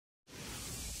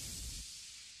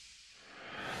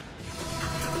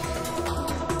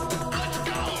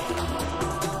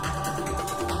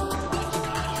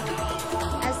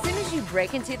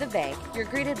break into the bank, you're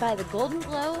greeted by the golden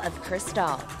glow of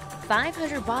Cristal.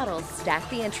 500 bottles stack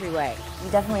the entryway. We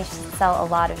definitely sell a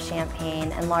lot of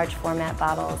champagne and large format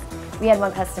bottles. We had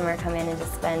one customer come in and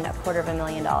just spend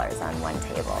 $250,000 on one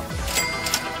table.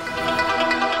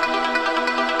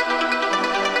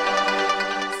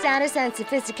 Status and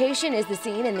sophistication is the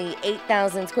scene in the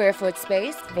 8,000 square foot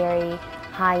space. Very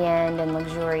high-end and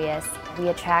luxurious. We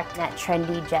attract that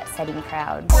trendy, jet-setting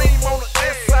crowd.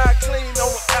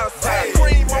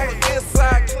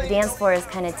 The dance floor is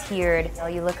kind of tiered.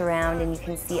 You look around and you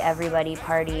can see everybody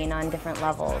partying on different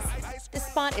levels. The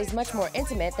spot is much more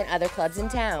intimate than other clubs in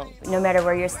town. No matter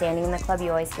where you're standing in the club, you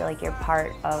always feel like you're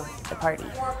part of the party.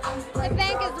 The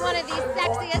Bank is one of the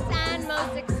sexiest and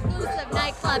most exclusive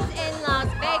nightclubs in Las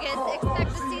Vegas.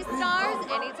 Expect to see stars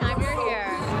anytime you're here.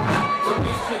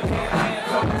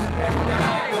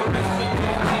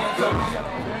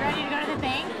 We're ready to go to the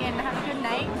Bank and have a good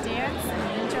night, dance,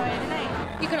 and enjoy the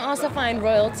night. You can also find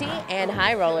royalty and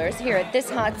high rollers here at this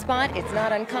hot spot. It's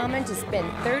not uncommon to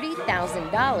spend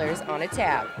 $30,000 on a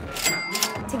tab.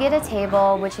 To get a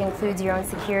table, which includes your own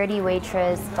security,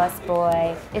 waitress,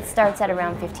 busboy, it starts at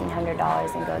around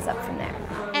 $1,500 and goes up from there.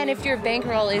 And if your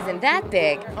bankroll isn't that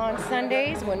big, on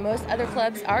Sundays when most other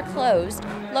clubs are closed,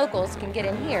 locals can get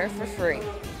in here for free.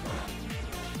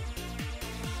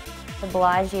 The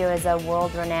Bellagio is a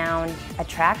world-renowned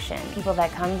attraction. People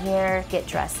that come here get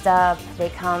dressed up. They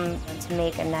come to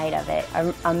make a night of it,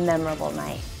 a memorable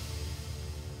night.